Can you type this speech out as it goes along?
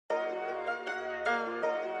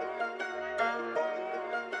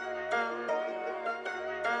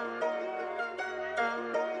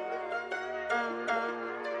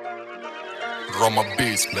on my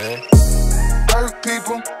beats, man. Hurt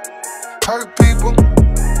people, hurt people,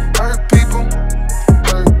 hurt people,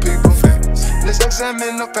 hurt people. Let's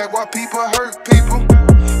examine the fact why people hurt people.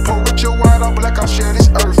 Pour with your white or black, I'll share this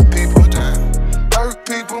earth, people. Hurt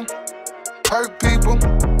people, hurt people,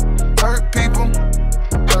 hurt people,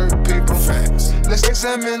 hurt people. Let's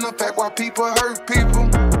examine the fact why people hurt people.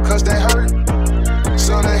 Cause they hurt,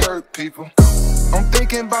 so they hurt people. I'm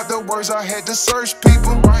thinking about the words I had to search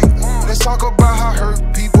people. Let's talk about how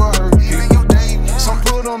hurt people hurt people. Some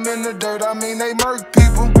put them in the dirt, I mean they murk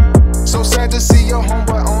people. So sad to see your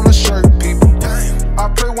homeboy on a shirt, people. I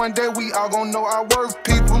pray one day we all gon' know our worth,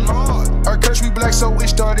 people. Our curse we black, so it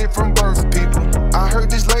started from birth, people. I heard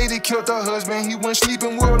this lady killed her husband, he went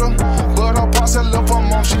sleeping with her. But her pops had left her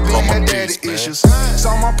mom, she been had daddy issues.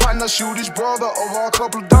 Saw my partner shoot his brother over a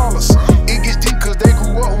couple of dollars. It gets deep cause they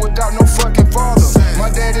grew up without no fucking father. My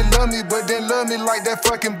daddy loved me, but didn't love me like that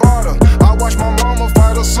fucking bother. I watched my mama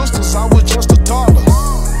fight her sisters, I was just a toddler.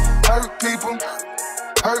 Hurt people,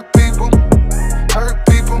 hurt people, hurt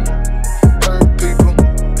people, hurt people.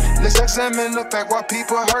 Let's examine the fact why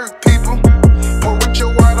people hurt people. Pour with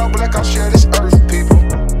your white or black, I'll share this earth, people.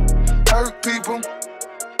 Hurt people,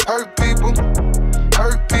 hurt people,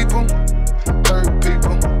 hurt people, hurt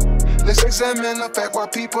people. Let's examine the fact why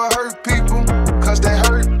people hurt people. Cause they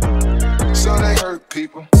hurt, so they hurt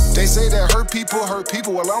people. They say that hurt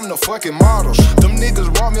people, well I'm the fucking model. Them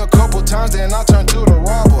niggas robbed me a couple times, then I turned to the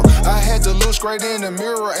robber. I had to look straight in the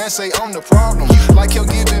mirror and say I'm the problem. Like him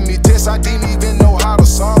giving me tests, I didn't even know how to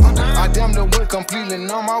solve them. I damn near went completely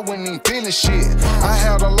numb, I wasn't even feeling shit. I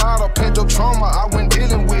had a lot of pent-up trauma I went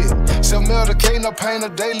dealing with. Self-medicating the pain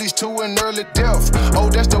of dailies to an early death. Oh,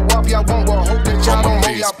 that's the wop y'all want, well hope that y'all don't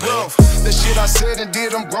hold y'all breath. The shit I said and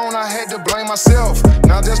did, I'm grown, I had to blame myself.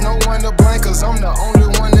 Now there's no one to blame, cause I'm the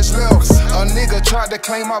only one that's left. A nigga tried to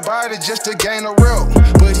claim my body just to gain a rep,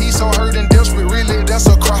 but he's so hurt and desperate, really that's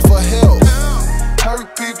a cry for help.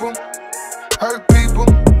 Hurt people, hurt people,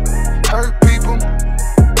 hurt people,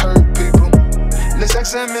 hurt people. Let's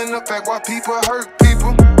examine the fact why people hurt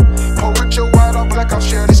people. Pour with your white or black, I'll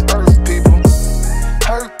share this earth, people.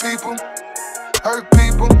 Hurt people, hurt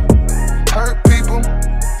people, hurt people,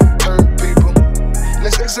 hurt people.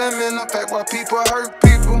 Let's examine the fact why people hurt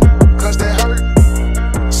people. Cause they hurt,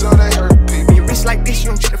 so they hurt people. You wrist like this, you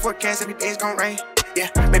don't check the forecast, every day's gon' rain. Yeah,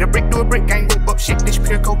 made a brick do a brick, gang whip up shit, this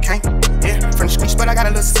pure cocaine. Yeah, from the streets, but I got a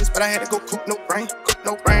little sis, but I had to go cook no brain.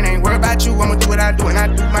 No brain, ain't worried about you, I'ma do what I do, and I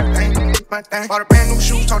do my thing, do my thing. Bought a brand new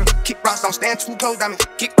shoe, told her, kick rocks, don't stand too close, diamonds.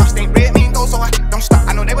 Kick rocks, ain't red, mean go, so I don't stop.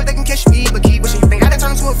 I know they think catch me, but keep wishing. You think I done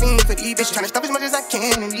turn to a fiend for these bitches, tryna stop as much as I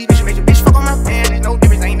can, and these bitches make your bitch fuck on my fan. There's no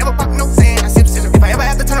difference, I ain't never poppin' no sand. I sip scissors, if I ever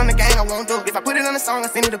have to turn on the gang, I won't do it. If I put it on a song, I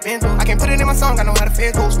send it to Benzo. I can't put it in my song, I know how the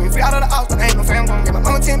fed goes. When you free out of the house, but I ain't no fam gon' get my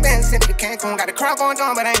mama 10 bands, send it to Cancun. Got the crowd going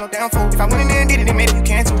down, but I ain't no damn fool. If I went in there and did it, made it, you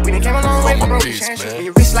can too. We done came a long way from broken chance. When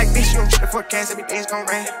you wrist like this, you don't check the forecast, every day's gon'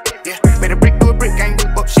 rain. Yeah, made a brick do a brick, gang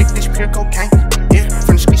whip up shit, this pure cocaine. Yeah,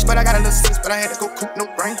 from the streets, but I got a little sis, but I had to go cook no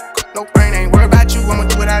brain. No brain, ain't worried about you, I'ma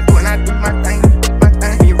do what I do, and I do my thing, my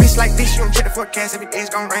thing. When you wrist like this, you don't check the forecast, every day's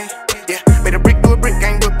gon' rain. Yeah, made a brick do a brick,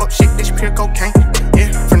 gang whip up shit, this pure cocaine.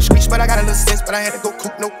 Yeah, from the streets, but I got a little sis, but I had to go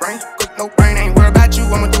cook no brain. Cook no brain, ain't worried about you,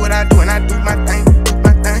 I'ma do what I do, and I do my thing,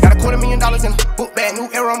 my thing. Got $250,000 in a book bag, new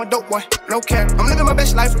era, I'm a dope boy, no cap. I'm living my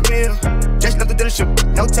best life for real. Just left the dealership,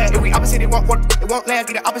 no tag. If we opposite, it won't work, it won't last.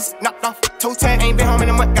 Be the opposite, knocked off. Toe tag, ain't been home in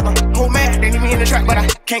a month. Got my whole mad. They need me in the trap, but I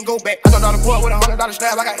can't go back. I got all the boy with $100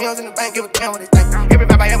 stab. I got M's in the bank, give a damn what they think. Every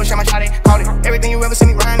rap I ever shot my shot at, called it. Everything you ever seen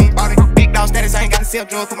me riding, bought it. Big dog status, I ain't gotta sell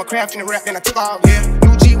drugs. Put my craft in the rap, then I took off. Yeah,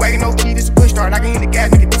 new G-Wagon, no key, this a push start. I can hit the gas,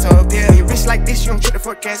 make it this up. Yeah, you wrist like this, you don't check the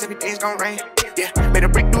forecast, every day's gon' rain. Yeah, made a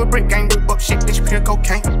brick do a brick, gang whip up shit, this pure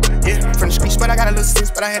cocaine. Yeah, from the streets, but I got a little sis,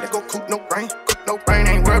 but I had to go cook no brain. No brain,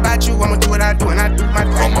 ain't worried about you, I'ma do what I do, and I do my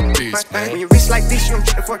thing, my thing. When you wrist like this, you don't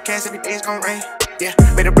check the forecast, every day's gon' rain. Yeah,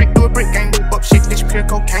 made a brick do a brick, gang whip up shit, this pure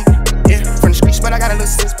cocaine. Yeah, from the streets, but I got a little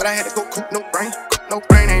sis, but I had to go cook no brain. No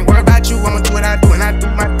brain, ain't worried about you, I'ma do what I do, and I do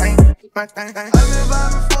my thing, my thing. I've been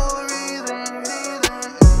vibing for a reason.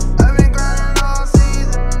 I've been grinding all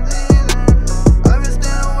season. I've been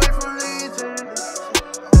staying away from legion.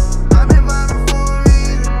 I've been vibing for a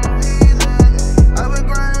reason. I've been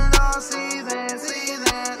grinding all season.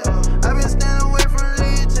 I've been staying away from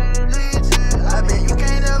legion. I bet you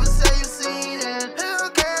can't ever say you seen it.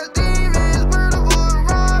 Hellcat demons, murder boy,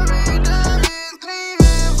 robbery, diamonds,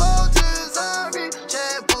 gleaming, vultures, hungry,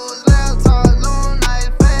 chat bulls, laptop, long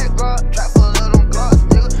night, fat rock, trap full of them glocks,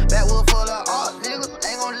 nigga. Back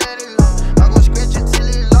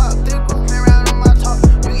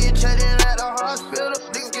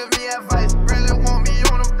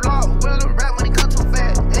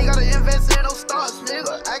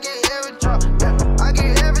get every drop. Yeah, I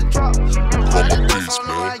get every drop. I just go so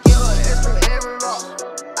long, I give her extra every rock.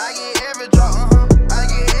 I get every drop, I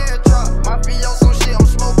get every drop. My P.O. some shit, I'm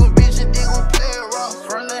smoking, bitch, and they gon' play it rock.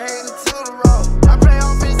 From the hater to the rock. I play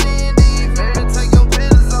offense and defense, take your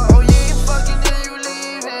business off. Oh, you ain't fucking, then you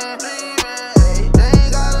leaving. Hey, they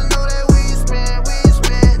ain't gotta know that we spend,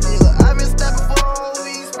 nigga. I been stepping for a whole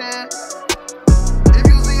week, man. If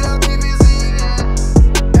you see that PPC again,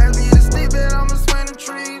 ask me to sleep, and I'ma swing the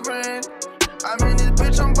tree, friend. I'm in this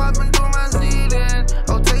bitch, I'm popping through my seeding.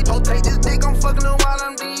 Oh, take this dick, I'm fucking her while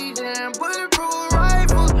I'm DJing. Bulletproof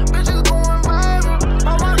rifles, bitches going viral.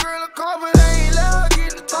 All my girl a call, but they ain't let her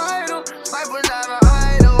get the title. Sniper not an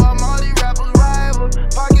idol, I'm all these rappers' rivals.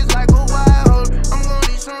 Pockets like a wild hole, I'm gon'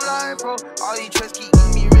 need some life, bro. All these tricks keep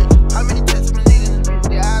eating me rich. How many tests my niggas in bitch?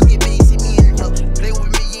 Their eyes get big, see me in the hill. Play with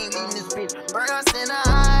me, you ain't beating this bitch. Burn us in the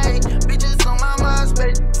eye, bitches on my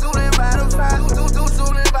MySpace. Suited by the five,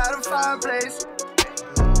 suited by the fireplace.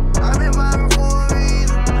 I've been vibing for a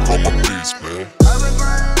reason. Man. I've been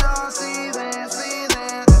grinding all season.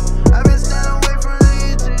 I've been staying away from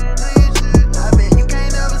leeches. I bet you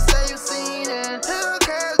can't ever say you seen it.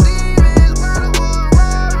 Hellcat demons, murderable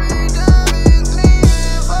robbery, diamonds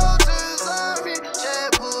gleaming, vultures, sorry.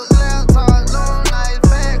 Jet bulls, laptops, long nights,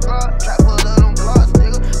 fat clock. Trap full of them blocks,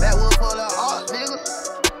 nigga. Backwood full of art, nigga.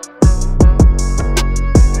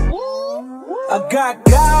 I got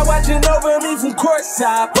God watching over me from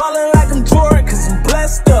courtside, ballin' like I'm Jordan, cause I'm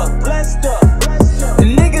blessed up. The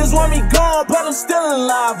niggas want me gone, but I'm still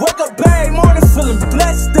alive. Wake up every morning feeling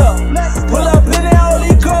blessed up. Pull up in the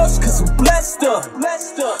Holy Ghost, cause I'm blessed up.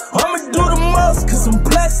 I'ma do the most, cause I'm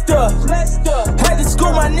blessed up. Had to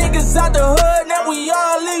school my niggas out the hood, now we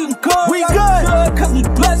all eating good. We good, cause we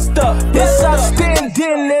blessed up. Yes, I'm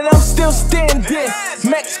standing, and I'm still standing.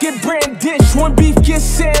 Max get brandished, one beef get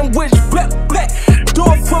sandwiched. Black. Do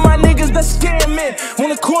it for my niggas that scamming. On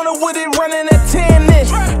the corner with it running at 10-inch.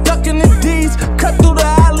 Ducking the D's, cut through the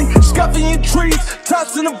alley, scuffing your trees,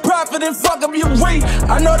 tossing the profit and fuck up your rate.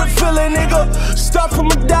 I know the feeling, nigga. Start from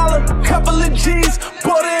 $1, couple of G's.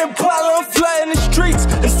 Bought an Impala, I'm flooding the streets.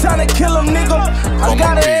 It's time to kill him, nigga. I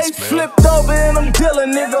got an A flipped over and I'm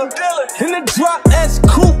dealing, nigga. In the drop S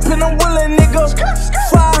coupe and I'm willing, nigga.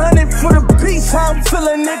 500 for the piece, how I'm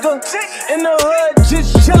feeling, nigga. In the hood,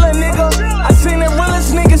 just chillin', nigga. I seen the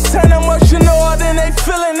realest niggas turn emotional, then they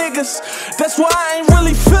feelin' niggas. That's why I ain't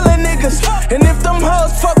really feelin' niggas. And if them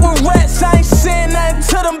hoes fuck with rats, I ain't saying nothing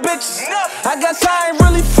to them bitches. I guess I ain't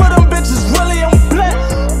really for them bitches, really I'm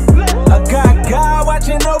blessed. I got God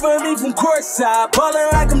watching over me from courtside, ballin'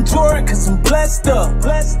 like I'm Jordan, cause I'm blessed up.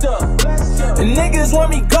 The niggas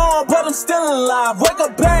want me gone, but I'm still alive. Wake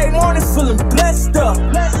up every morning feeling blessed up.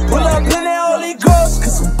 Pull up in the Holy Ghost,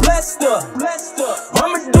 cause I'm blessed up.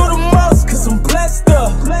 I'ma do the most, cause I'm blessed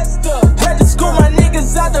up. Had to school my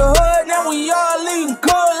niggas out the hood, now we all eating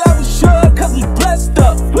good like we should, cause we blessed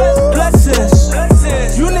up.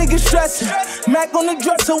 Blessings, you niggas stressin'. Mac on the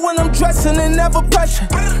dresser when I'm dressin' and never pressure.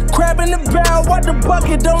 Crab in the barrel, watch the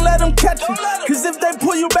bucket, don't let them catch you. Cause if they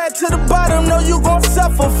pull you back to the bottom, know you gon'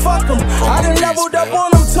 suffer, fuck them. I done leveled up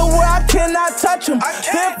on them to where I cannot touch them.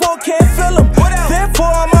 Therefore can't feel them,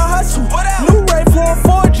 therefore I'ma hustle. New Ray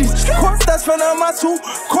 4Gs, course that's from the muscle.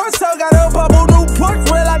 Course I got a bubble, new pork,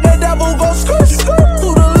 red like a devil, go skirt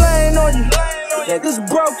through the lane on you. Niggas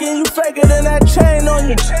broken, you faker than that chain on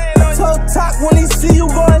you. I told Talk when he see you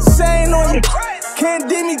go insane on you. Can't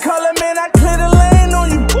D me, call him in, I clear the lane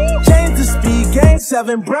on you. Change the speed, game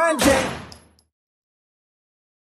 7, Brian James.